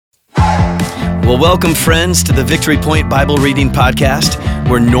Well, welcome, friends, to the Victory Point Bible Reading Podcast,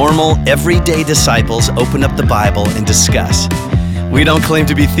 where normal, everyday disciples open up the Bible and discuss. We don't claim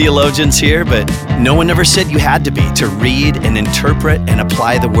to be theologians here, but no one ever said you had to be to read and interpret and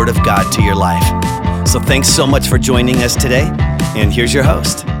apply the Word of God to your life. So thanks so much for joining us today, and here's your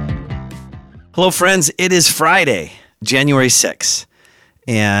host. Hello, friends. It is Friday, January 6th,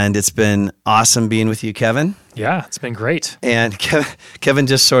 and it's been awesome being with you, Kevin. Yeah, it's been great. And Kevin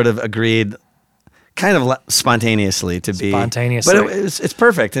just sort of agreed kind of spontaneously to be. Spontaneously. But it's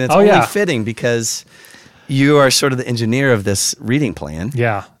perfect, and it's only fitting because you are sort of the engineer of this reading plan.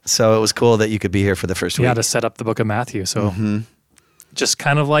 Yeah. So it was cool that you could be here for the first week. Yeah, to set up the book of Matthew. So just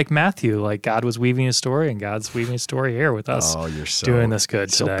kind of like Matthew, like God was weaving his story, and God's weaving his story here with us. Oh, you're so doing this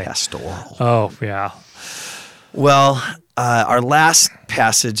good so today. pastoral. Oh, yeah. Well, our last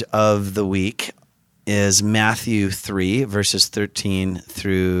passage of the week is Matthew 3, verses 13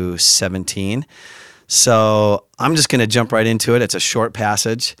 through 17. So I'm just going to jump right into it. It's a short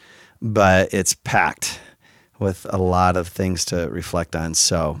passage, but it's packed with a lot of things to reflect on.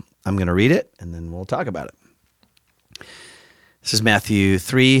 So I'm going to read it, and then we'll talk about it. This is Matthew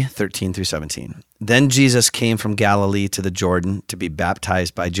 3, 13 through 17. Then Jesus came from Galilee to the Jordan to be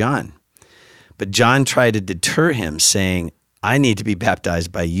baptized by John. But John tried to deter him, saying, "I need to be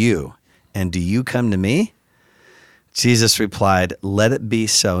baptized by you, and do you come to me?" Jesus replied, "Let it be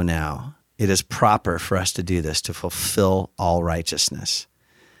so now. It is proper for us to do this to fulfill all righteousness."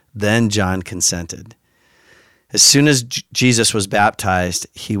 Then John consented. As soon as Jesus was baptized,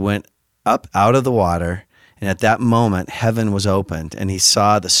 he went up out of the water, and at that moment heaven was opened, and he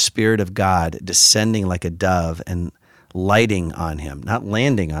saw the Spirit of God descending like a dove and lighting on him, not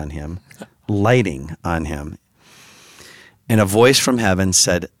landing on him, lighting on him. And a voice from heaven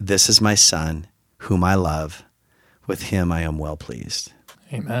said, "This is my Son, whom I love. With him I am well pleased."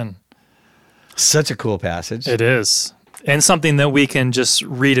 Amen. Such a cool passage. It is. And something that we can just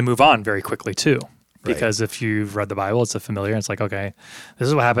read and move on very quickly, too. Because if you've read the Bible, it's a familiar. It's like, okay, this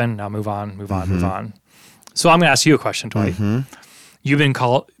is what happened. Now move on, move on. So I'm going to ask you a question, Dwight. You've been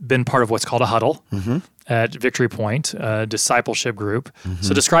part of what's called a huddle at Victory Point, a discipleship group.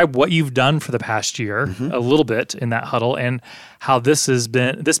 So describe what you've done for the past year, a little bit in that huddle, and how this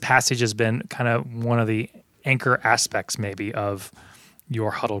passage has been kind of one of the anchor aspects maybe of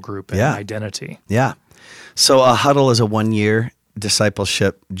your huddle group and identity. Yeah. So a huddle is a 1-year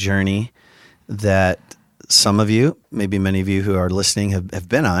discipleship journey that some of you, maybe many of you who are listening have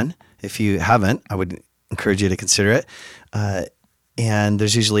been on. If you haven't, I would encourage you to consider it. And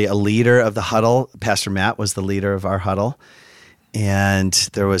there's usually a leader of the huddle. Pastor Matt was the leader of our huddle. And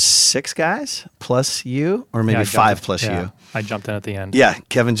there was 6 guys plus you, or maybe 5 plus you. I jumped in at the end. Yeah,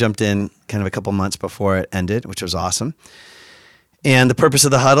 Kevin jumped in kind of a couple months before it ended, which was awesome. And the purpose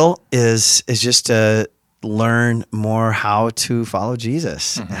of the huddle is just to learn more how to follow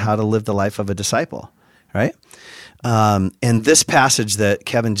Jesus, how to live the life of a disciple, right? And this passage that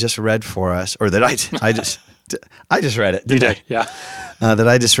Kevin just read for us, or that I just read it. You did, yeah. That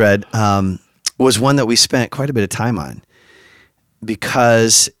I just read was one that we spent quite a bit of time on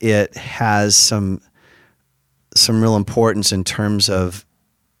because it has some real importance in terms of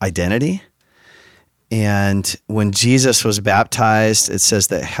identity. And when Jesus was baptized, it says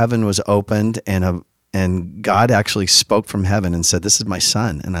that heaven was opened and God actually spoke from heaven and said, "This is my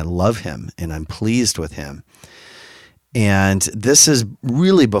Son, and I love him, and I'm pleased with him." And this is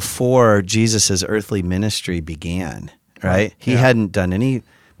really before Jesus' earthly ministry began, right? He hadn't done any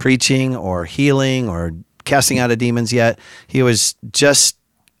preaching or healing or casting out of demons yet. He was just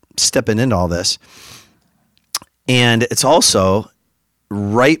stepping into all this. And it's also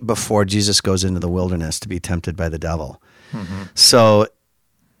right before Jesus goes into the wilderness to be tempted by the devil. So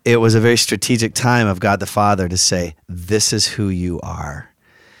it was a very strategic time of God the Father to say, "This is who you are.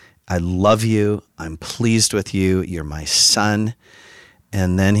 I love you. I'm pleased with you. You're my Son."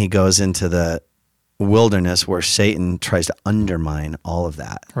 And then he goes into the wilderness where Satan tries to undermine all of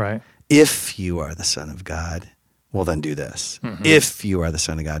that. Right. If you are the Son of God, well, then do this. If you are the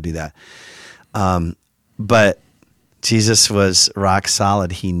Son of God, do that. But Jesus was rock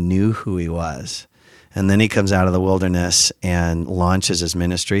solid. He knew who he was. And then he comes out of the wilderness and launches his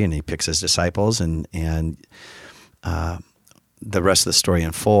ministry, and he picks his disciples, and the rest of the story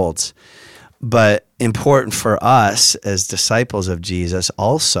unfolds. But important for us as disciples of Jesus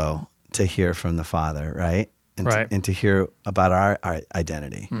also to hear from the Father, right? And to hear about our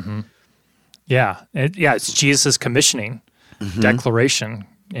identity. Yeah. It's Jesus' commissioning declaration.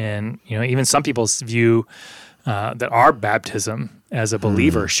 And, even some people view that our baptism as a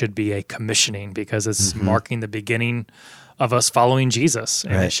believer should be a commissioning because it's marking the beginning of us following Jesus.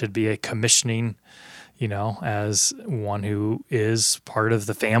 And Right. it should be a commissioning, as one who is part of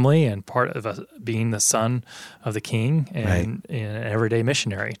the family and part of being the son of the king and an everyday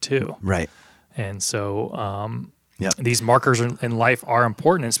missionary too. Right. And so Yep. these markers in life are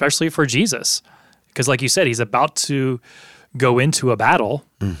important, especially for Jesus. Because like you said, he's about to go into a battle,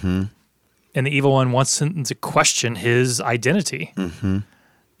 and the evil one wants him to question his identity.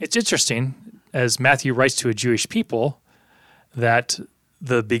 It's interesting, as Matthew writes to a Jewish people, that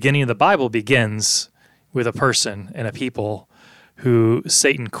the beginning of the Bible begins with a person and a people who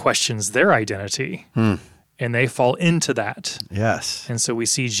Satan questions their identity, and they fall into that. Yes. And so we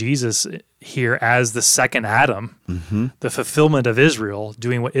see Jesus here as the second Adam, the fulfillment of Israel,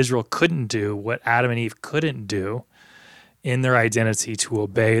 doing what Israel couldn't do, what Adam and Eve couldn't do in their identity, to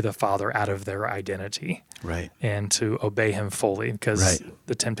obey the Father out of their identity. Right. And to obey him fully, because Right.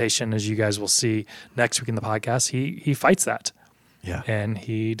 the temptation, as you guys will see next week in the podcast, he fights that. Yeah. And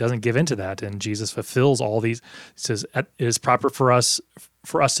he doesn't give into that. And Jesus fulfills all these. He says, it is proper for us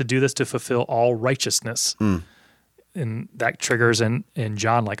to do this, to fulfill all righteousness. And that triggers in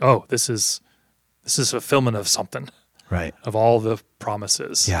John, like, oh, this is fulfillment of something, Right. of all the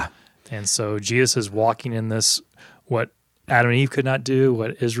promises. Yeah. And so Jesus is walking in this, what Adam and Eve could not do,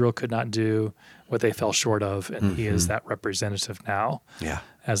 what Israel could not do, what they fell short of. And he is that representative now Yeah.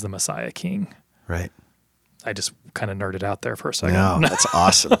 as the Messiah King. Right. I just kind of nerded out there for a second. No, that's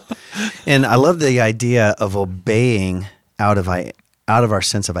awesome. And I love the idea of obeying out of our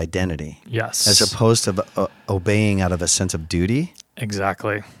sense of identity, Yes. as opposed to obeying out of a sense of duty.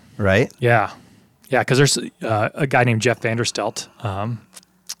 Exactly. Right. Yeah. Yeah, because there's a guy named Jeff Vanderstelt,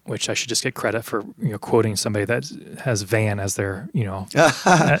 which I should just get credit for quoting somebody that has Van as their,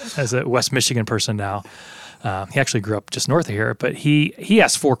 as a West Michigan person now. He actually grew up just north of here, but he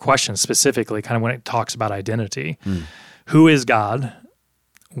asked 4 questions specifically, kind of when it talks about identity. Who is God?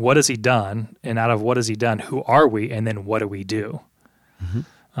 What has he done? And out of what has he done, who are we? And then what do we do?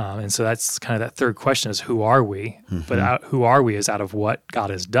 And so that's kind of that third question is, who are we? But who are we is out of what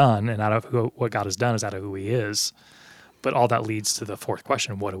God has done, and out of what God has done is out of who he is. But all that leads to the fourth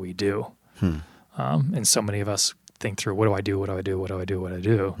question, what do we do? And so many of us think through, what do I do, what do I do, what do I do, what do I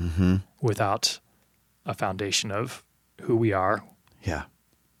do, without a foundation of who we are. Yeah.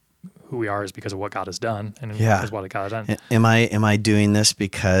 Who we are is because of what God has done, and Yeah. is what God has done. Am I doing this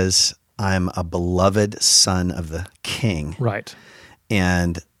because I'm a beloved son of the King? Right.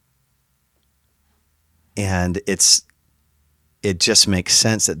 And it just makes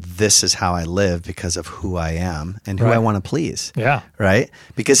sense that this is how I live because of who I am and who I Right. want to please. Yeah. Right?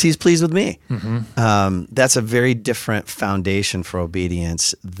 Because he's pleased with me. That's a very different foundation for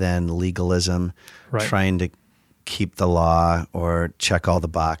obedience than legalism, Right. trying to keep the law or check all the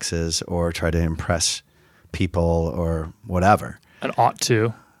boxes or try to impress people or whatever. And ought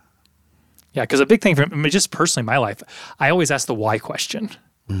to. Yeah, because a big thing for me, just personally in my life, I always ask the why question.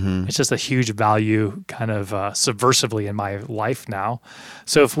 It's just a huge value kind of subversively in my life now.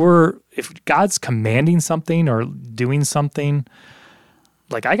 So if God's commanding something or doing something,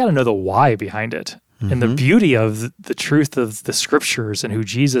 like I got to know the why behind it. And the beauty of the truth of the scriptures and who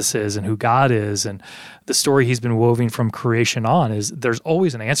Jesus is and who God is and the story he's been woven from creation on is there's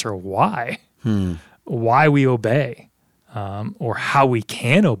always an answer of why. Why we obey, or how we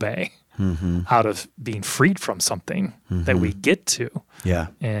can obey out of being freed from something that we get to. Yeah.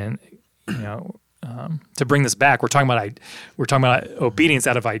 And to bring this back, we're talking about obedience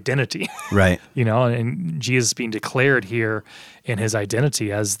out of identity, Right. and Jesus being declared here in his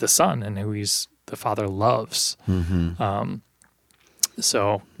identity as the Son and who the Father loves.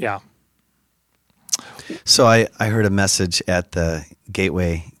 So yeah, So I heard a message at the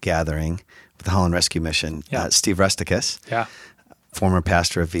Gateway Gathering with the Holland Rescue Mission. Yeah. Steve Rusticus, yeah, former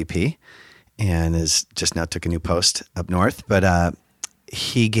pastor of VP, and is just now took a new post up north. But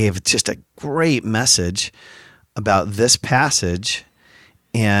he gave just a great message about this passage,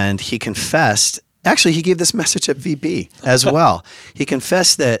 and he confessed. Actually, he gave this message at VP as well. He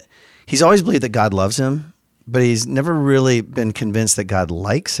confessed that he's always believed that God loves him, but he's never really been convinced that God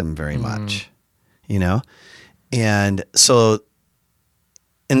likes him very much. And so,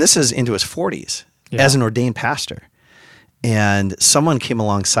 and this is into his 40s as an ordained pastor. And someone came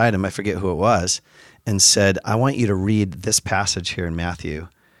alongside him, I forget who it was, and said, I want you to read this passage here in Matthew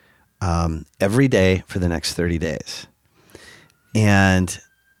every day for the next 30 days. And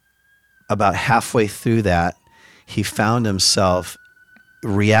about halfway through that, he found himself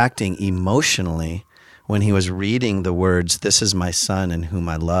reacting emotionally when he was reading the words, "This is my son in whom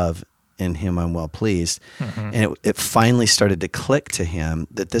I love, in him I'm well pleased." And it finally started to click to him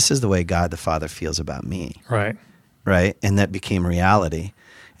that this is the way God the Father feels about me. right, right? And that became reality.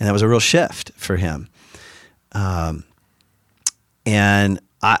 And that was a real shift for him. And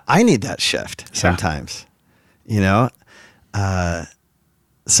I need that shift sometimes,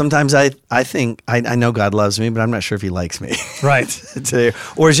 sometimes I think I know God loves me, but I'm not sure if he likes me. Right.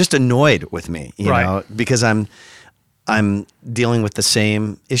 Or is just annoyed with me, Right. because I'm dealing with the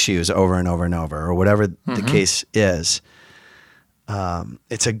same issues over and over and over, or whatever the case is.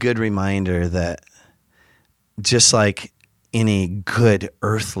 It's a good reminder that just like any good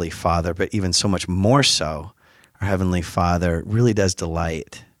earthly father, but even so much more so, our Heavenly Father really does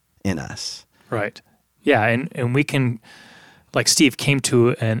delight in us. Right. Yeah, and we can, like Steve came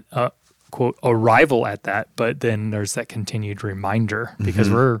to an quote arrival at that, but then there's that continued reminder because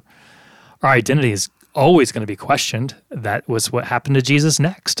our identity is always going to be questioned. That was what happened to Jesus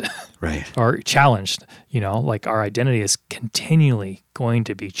next. Right. Or challenged, like our identity is continually going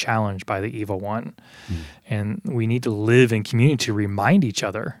to be challenged by the evil one. And we need to live in community to remind each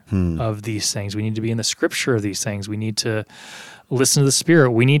other of these things. We need to be in the scripture of these things. We need to listen to the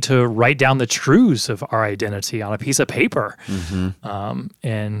Spirit. We need to write down the truths of our identity on a piece of paper,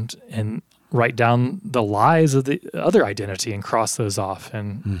 and write down the lies of the other identity and cross those off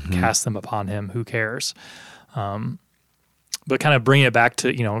and cast them upon Him. Who cares? But kind of bringing it back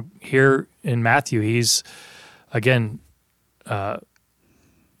to, here in Matthew, he's, again,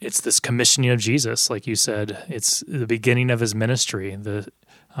 it's this commissioning of Jesus, like you said. It's the beginning of his ministry.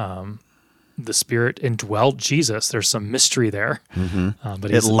 The Spirit indwelt Jesus. There's some mystery there. But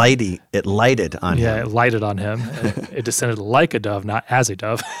It lighted on him. Yeah, it lighted on him. It descended like a dove, not as a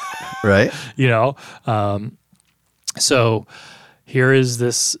dove. Right? So here is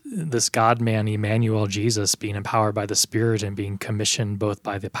this God-man, Emmanuel, Jesus, being empowered by the Spirit and being commissioned both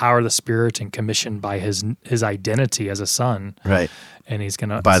by the power of the Spirit and commissioned by his identity as a son. Right. And he's going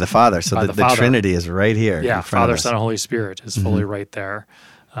to... By the Father. So the Father. Trinity is right here. Yeah, in front Father, of us. Son, and Holy Spirit is fully right there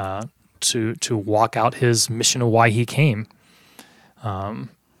to walk out his mission of why he came. And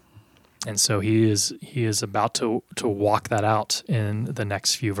so he is about to walk that out in the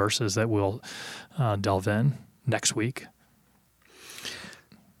next few verses that we'll delve in next week.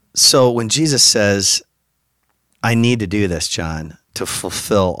 So when Jesus says, I need to do this, John, to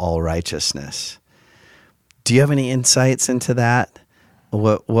fulfill all righteousness, do you have any insights into that?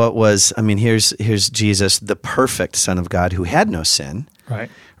 What was, here's Jesus, the perfect Son of God who had no sin.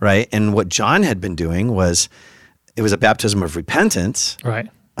 Right? And what John had been doing it was a baptism of repentance. Right.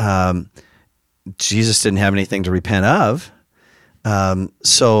 Jesus didn't have anything to repent of.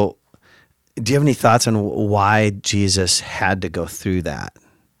 So do you have any thoughts on why Jesus had to go through that?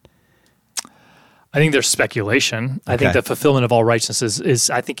 I think there's speculation. Okay. I think the fulfillment of all righteousness is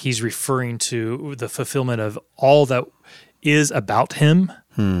I think he's referring to the fulfillment of all that is about him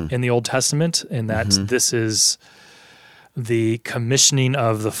in the Old Testament, and that this is the commissioning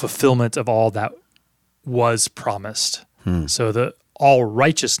of the fulfillment of all that was promised. So the all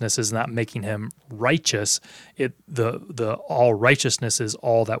righteousness is not making him righteous. The all righteousness is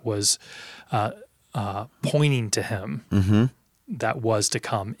all that was pointing to him that was to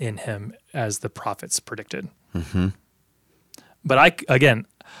come in him as the prophets predicted. But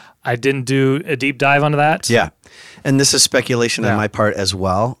I didn't do a deep dive onto that. Yeah. And this is speculation on my part as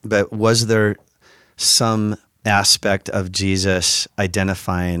well, but was there some aspect of Jesus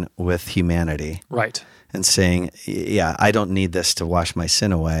identifying with humanity? Right. And saying, yeah, I don't need this to wash my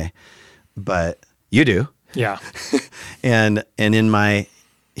sin away, but you do. Yeah. And in my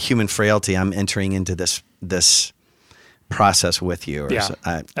human frailty, I'm entering into this process with you.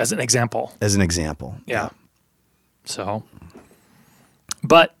 As an example. Yeah. So,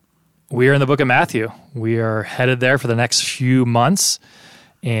 but we are in the book of Matthew. We are headed there for the next few months.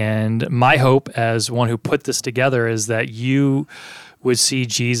 And my hope as one who put this together is that you would see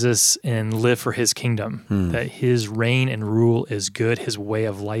Jesus and live for his kingdom, that his reign and rule is good, his way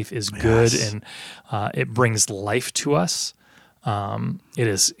of life is good, and it brings life to us. It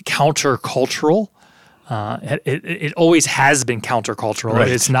is countercultural. It always has been countercultural. Right.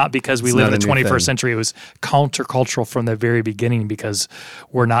 It's not because we live in the 21st century. It was countercultural from the very beginning because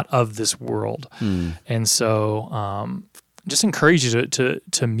we're not of this world. And so just encourage you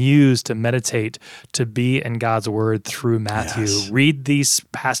to muse, to meditate, to be in God's word through Matthew. Yes. Read these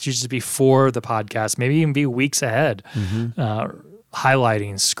passages before the podcast, maybe even be weeks ahead.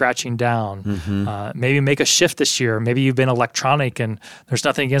 Highlighting, scratching down, maybe make a shift this year. Maybe you've been electronic, and there's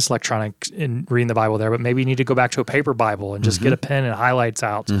nothing against electronic in reading the Bible there, but maybe you need to go back to a paper Bible and just get a pen and highlights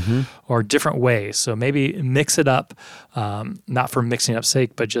out, or different ways. So maybe mix it up, not for mixing up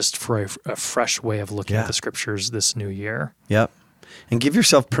sake, but just for a fresh way of looking at the scriptures this new year. Yep. and give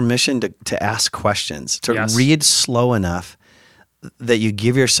yourself permission to ask questions, to Yes. read slow enough that you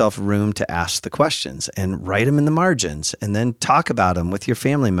give yourself room to ask the questions and write them in the margins, and then talk about them with your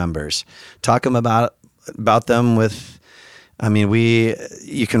family members. Talk about them with,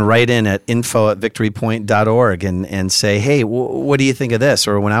 you can write in at info@victorypoint.org and say, hey, what do you think of this?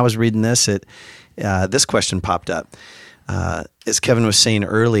 Or when I was reading this, this question popped up. As Kevin was saying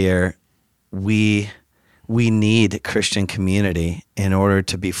earlier, we need Christian community in order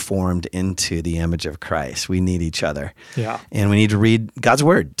to be formed into the image of Christ. We need each other. Yeah. And we need to read God's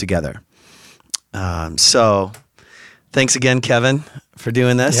word together. So thanks again, Kevin, for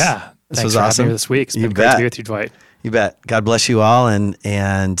doing this. Yeah. This Thanks was for awesome. having me this week. It's You been great to bet. be with you, Dwight. You bet. God bless you all. And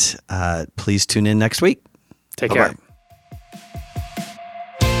please tune in next week. Take Bye-bye. care.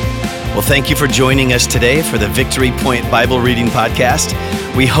 Well, thank you for joining us today for the Victory Point Bible Reading Podcast.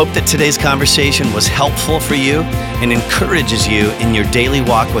 We hope that today's conversation was helpful for you and encourages you in your daily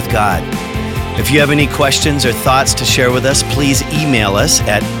walk with God. If you have any questions or thoughts to share with us, please email us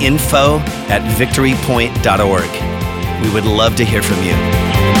at info@victorypoint.org. We would love to hear from you.